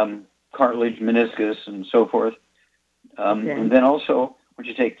 cartilage, meniscus, and so forth. And then also, I want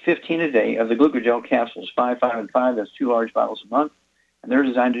you to take 15 a day of the glucogel capsules, 5, 5, and 5. That's 2 large bottles a month. And they're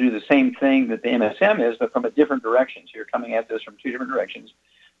designed to do the same thing that the MSM is, but from a different direction. So you're coming at this from 2 different directions.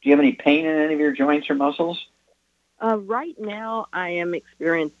 Do you have any pain in any of your joints or muscles? Right now, I am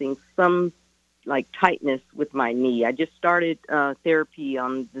experiencing some tightness with my knee. I just started therapy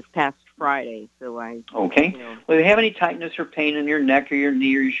on this past Friday, so I. Okay. Well, if you have any tightness or pain in your neck or your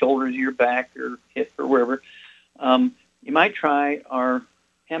knee or your shoulders or your back or hip or wherever, you might try our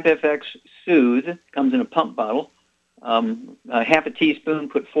HempFX Soothe. Comes in a pump bottle. Half a teaspoon,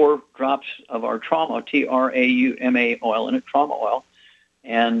 put 4 drops of our Trauma, Trauma oil in it, Trauma oil,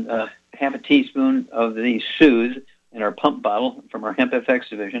 and half a teaspoon of the Soothe in our pump bottle from our HempFX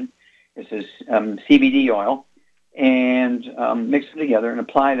division. This is CBD oil, and mix them together and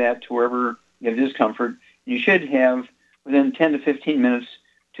apply that to wherever you have discomfort. You should have, within 10 to 15 minutes,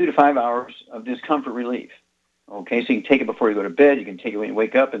 2 to 5 hours of discomfort relief. Okay, so you can take it before you go to bed. You can take it when you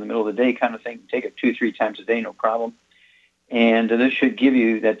wake up in the middle of the day kind of thing. Take it 2, 3 times a day, no problem. And this should give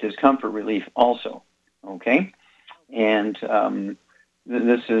you that discomfort relief also. Okay? And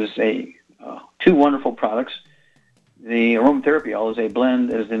this is 2 wonderful products. The aromatherapy oil is a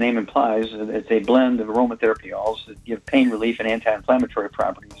blend, as the name implies. It's a blend of aromatherapy oils that give pain relief and anti-inflammatory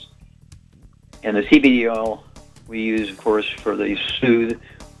properties. And the CBD oil we use, of course, for the Soothe.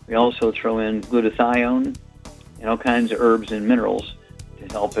 We also throw in glutathione and all kinds of herbs and minerals to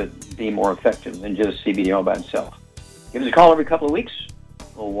help it be more effective than just CBD oil by itself. Give us a call every couple of weeks.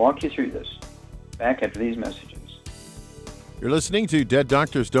 We'll walk you through this. Back after these messages. You're listening to Dead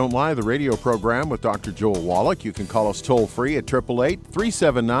Doctors Don't Lie, the radio program with Dr. Joel Wallach. You can call us toll-free at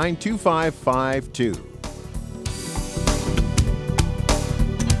 888-379-2552.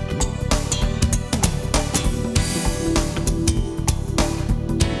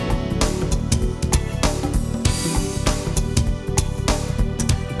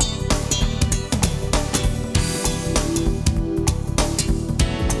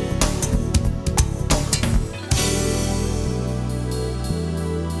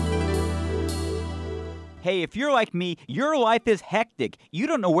 Hey, if you're like me, your life is hectic. You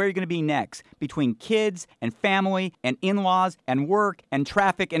don't know where you're going to be next. Between kids and family and in-laws and work and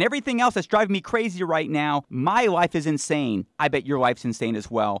traffic and everything else that's driving me crazy right now, my life is insane. I bet your life's insane as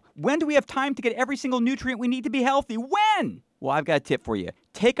well. When do we have time to get every single nutrient we need to be healthy? When? Well, I've got a tip for you.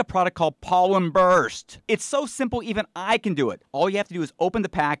 Take a product called Pollen Burst. It's so simple, even I can do it. All you have to do is open the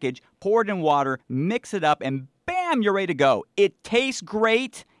package, pour it in water, mix it up, and bam, you're ready to go. It tastes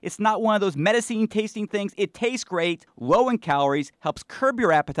great. It's not one of those medicine tasting things. It tastes great, low in calories, helps curb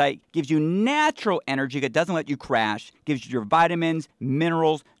your appetite, gives you natural energy that doesn't let you crash, gives you your vitamins,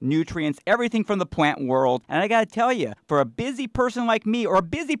 minerals, nutrients, everything from the plant world. And I gotta tell you, for a busy person like me or a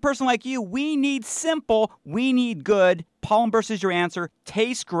busy person like you, we need simple, we need good. Pollen Burst is your answer.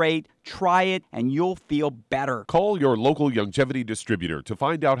 Tastes great. Try it, and you'll feel better. Call your local Youngevity distributor to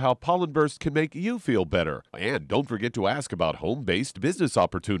find out how Pollen Burst can make you feel better. And don't forget to ask about home-based business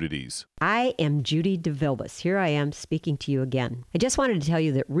opportunities. opportunities. I am Judy DeVilbus. Here I am speaking to you again. I just wanted to tell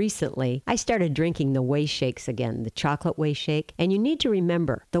you that recently I started drinking the Whey Shakes again, the chocolate Whey Shake. And you need to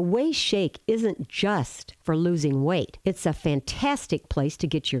remember, the Whey Shake isn't just for losing weight. It's a fantastic place to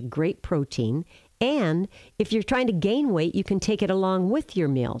get your great protein. And if you're trying to gain weight, you can take it along with your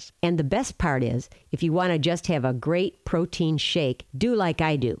meals. And the best part is, if you want to just have a great protein shake, do like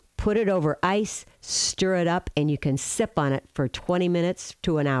I do. Put it over ice, stir it up, and you can sip on it for 20 minutes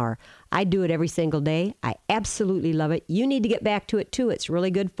to an hour. I do it every single day. I absolutely love it. You need to get back to it too. It's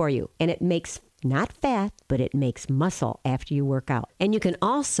really good for you. And it makes not fat, but it makes muscle after you work out. And you can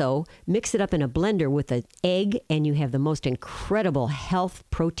also mix it up in a blender with an egg, and you have the most incredible health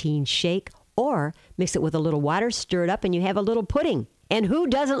protein shake. Or mix it with a little water, stir it up, and you have a little pudding. And who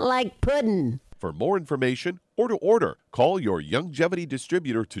doesn't like pudding? For more information or to order, call your Youngevity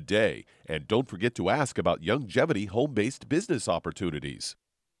distributor today. And don't forget to ask about Youngevity home-based business opportunities.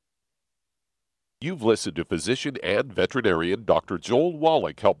 You've listened to physician and veterinarian Dr. Joel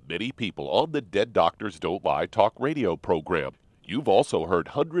Wallach help many people on the Dead Doctors Don't Lie talk radio program. You've also heard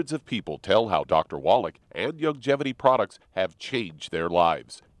hundreds of people tell how Dr. Wallach and Youngevity products have changed their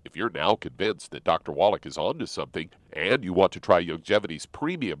lives. If you're now convinced that Dr. Wallach is onto something and you want to try Youngevity's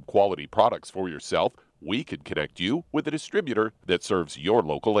premium quality products for yourself, we can connect you with a distributor that serves your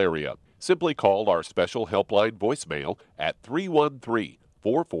local area. Simply call our special helpline voicemail at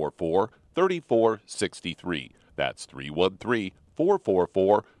 313-444-3463. That's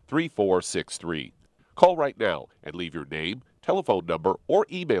 313-444-3463. Call right now and leave your name, telephone number, or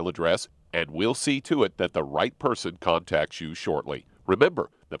email address, and we'll see to it that the right person contacts you shortly. Remember,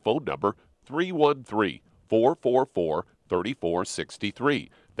 the phone number, 313-444-3463.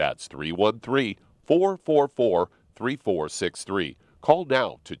 That's 313-444-3463. Call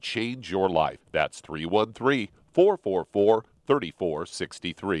now to change your life. That's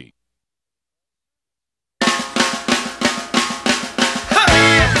 313-444-3463.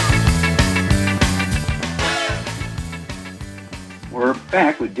 We're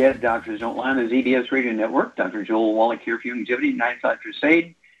back with Dead Doctors Don't Lie on the ZBS Radio Network. Dr. Joel Wallach here for Youngevity, Ninth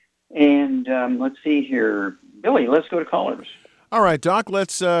Crusade. And let's see here. Billy, let's go to callers. All right, Doc,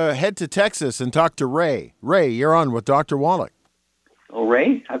 let's head to Texas and talk to Ray. Ray, you're on with Dr. Wallach. Oh,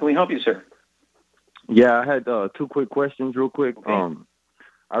 Ray, how can we help you, sir? Yeah, I had two quick questions real quick. Okay.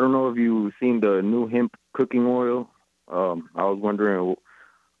 I don't know if you've seen the new hemp cooking oil. I was wondering,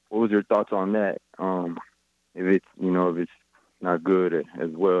 what was your thoughts on that? If it's not good as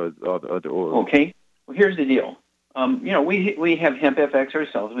well as all the other oils. Okay. Well, here's the deal. We have Hemp FX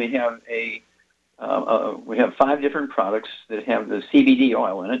ourselves. We have we have 5 different products that have the CBD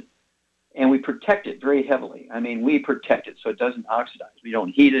oil in it, and we protect it very heavily. I mean, we protect it so it doesn't oxidize. We don't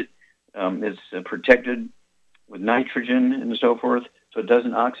heat it. It's protected with nitrogen and so forth, so it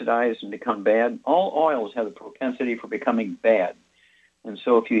doesn't oxidize and become bad. All oils have the propensity for becoming bad, and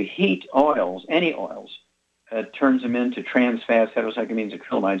so if you heat oils, any oils, it turns them into trans fats, heterocyclamines,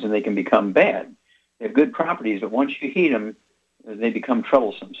 acrylamines, and they can become bad. They have good properties, but once you heat them, they become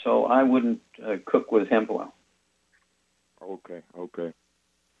troublesome. So I wouldn't cook with hemp oil. Okay.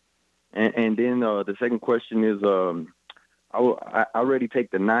 And then the second question is, I already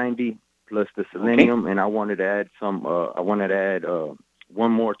take the 90 plus the selenium, and I wanted to add some. I wanted to add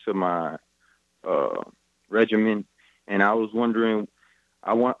one more to my regimen, and I was wondering.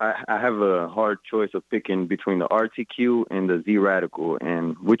 I have a hard choice of picking between the RTQ and the Z Radical,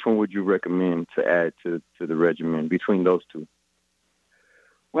 and which one would you recommend to add to the regimen between those two?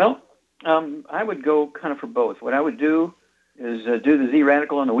 Well, I would go kind of for both. What I would do is do the Z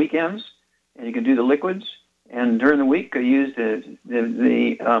Radical on the weekends, and you can do the liquids, and during the week use the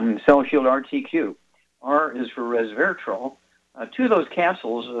Cell Shield RTQ. R is for resveratrol. 2 of those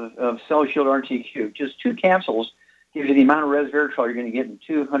capsules of Cell Shield RTQ, just 2 capsules, gives you the amount of resveratrol you're going to get in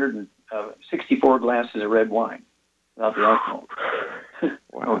 264 glasses of red wine without the alcohol.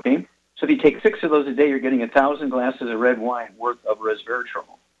 Wow. Okay? So if you take 6 of those a day, you're getting 1,000 glasses of red wine worth of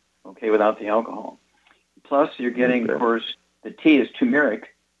resveratrol, okay, without the alcohol. Plus, you're getting, of course, the tea is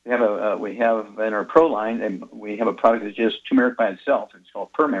turmeric. We have in our Pro line, and we have a product that's just turmeric by itself. It's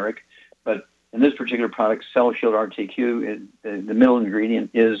called Permeric. But in this particular product, Cell Shield RTQ, the middle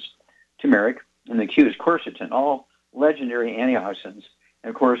ingredient is turmeric, and the Q is quercetin, all legendary antioxidants. And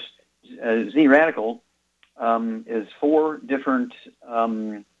of course, Z Radical is 4 different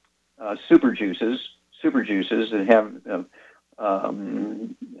super juices that have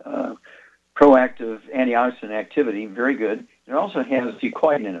proactive antioxidant activity, very good. It also has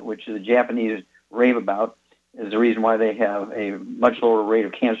fucoidan in it, which the Japanese rave about, is the reason why they have a much lower rate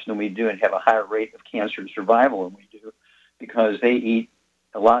of cancer than we do and have a higher rate of cancer survival than we do, because they eat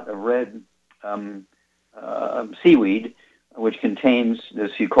a lot of red seaweed, which contains the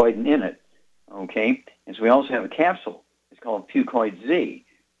fucoidan in it. Okay, and so we also have a capsule. It's called Fucoid Z.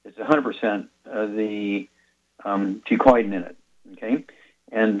 It's 100% of the fucoidan in it. Okay,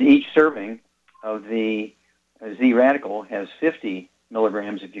 and each serving of the Z radical has 50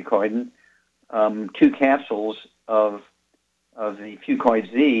 milligrams of fucoidan. 2 capsules of the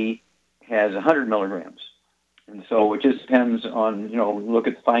Fucoid Z has 100 milligrams. And so it just depends on, look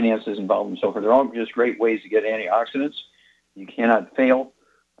at the finances involved and so forth. They're all just great ways to get antioxidants. You cannot fail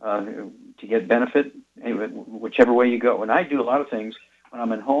to get benefit whichever way you go. And I do a lot of things. When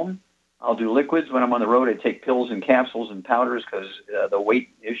I'm at home, I'll do liquids. When I'm on the road, I take pills and capsules and powders because the weight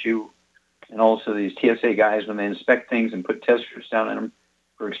issue, and also these TSA guys, when they inspect things and put test strips down in them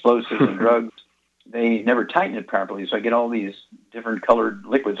for explosives and drugs, they never tighten it properly. So I get all these different colored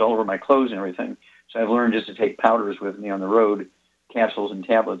liquids all over my clothes and everything. So I've learned just to take powders with me on the road, capsules and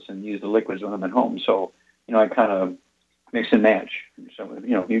tablets, and use the liquids when I'm at home. So, I kind of mix and match. So,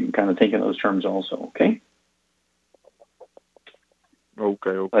 you can kind of think in those terms also, okay?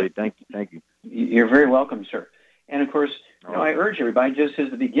 Okay. Thank you. You're very welcome, sir. And, of course, I urge everybody, just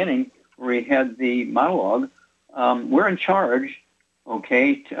as the beginning where we had the monologue, we're in charge,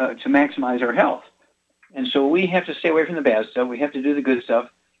 okay, to maximize our health. And so we have to stay away from the bad stuff. We have to do the good stuff.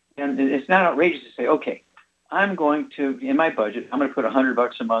 And it's not outrageous to say, okay, I'm going to, in my budget, I'm going to put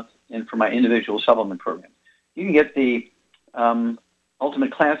 $100 a month in for my individual supplement program. You can get the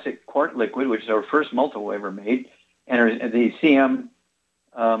Ultimate Classic Quart Liquid, which is our first multiple ever made, and the CM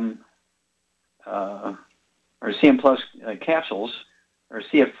or CM Plus capsules, or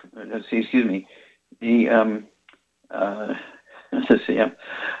CF, excuse me, the CM,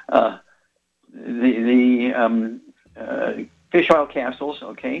 the fish oil capsules,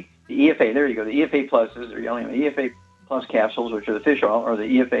 okay? The EFA, there you go. The EFA pluses, they're yelling at EFA plus capsules, which are the fish oil, or the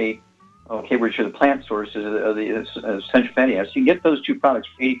EFA, okay, which are the plant sources of the essential fatty acids. You can get those 2 products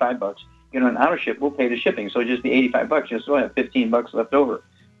for $85. Get on an auto ship, we'll pay the shipping, so it'll just be $85. You still have $15 left over,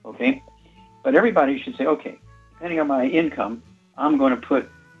 okay? But everybody should say, okay, depending on my income, I'm going to put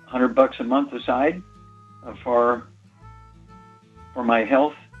 $100 a month aside for my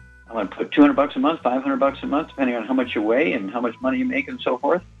health. I'm going to put $200 a month, $500 a month, depending on how much you weigh and how much money you make and so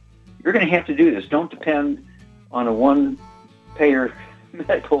forth. You're going to have to do this. Don't depend on a one-payer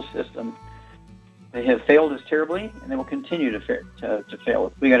medical system. They have failed us terribly, and they will continue to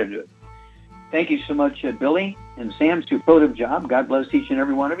fail. We got to do it. Thank you so much, Billy and Sam. Superlative job. God bless each and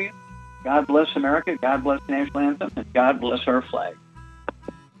every one of you. God bless America. God bless the national anthem. And God bless our flag.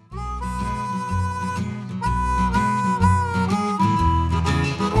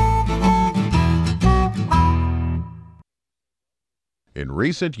 In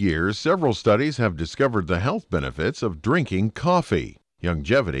recent years, several studies have discovered the health benefits of drinking coffee.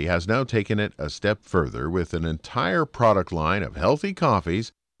 Youngevity has now taken it a step further with an entire product line of healthy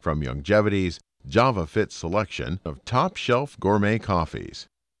coffees from Youngevity's JavaFit selection of top-shelf gourmet coffees.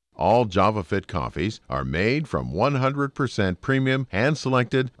 All JavaFit coffees are made from 100% premium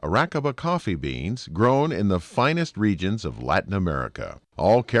hand-selected Arabica coffee beans grown in the finest regions of Latin America,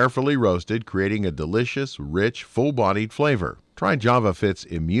 all carefully roasted, creating a delicious, rich, full-bodied flavor. Try JavaFit's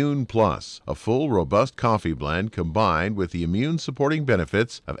Immune Plus, a full, robust coffee blend combined with the immune-supporting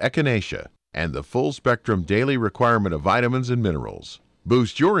benefits of echinacea and the full-spectrum daily requirement of vitamins and minerals.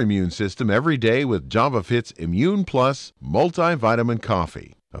 Boost your immune system every day with JavaFit's Immune Plus multivitamin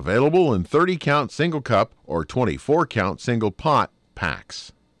coffee. Available in 30-count single cup or 24-count single pot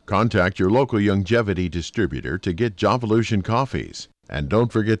packs. Contact your local Youngevity distributor to get Javalution coffees. And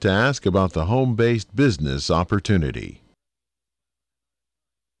don't forget to ask about the home-based business opportunity.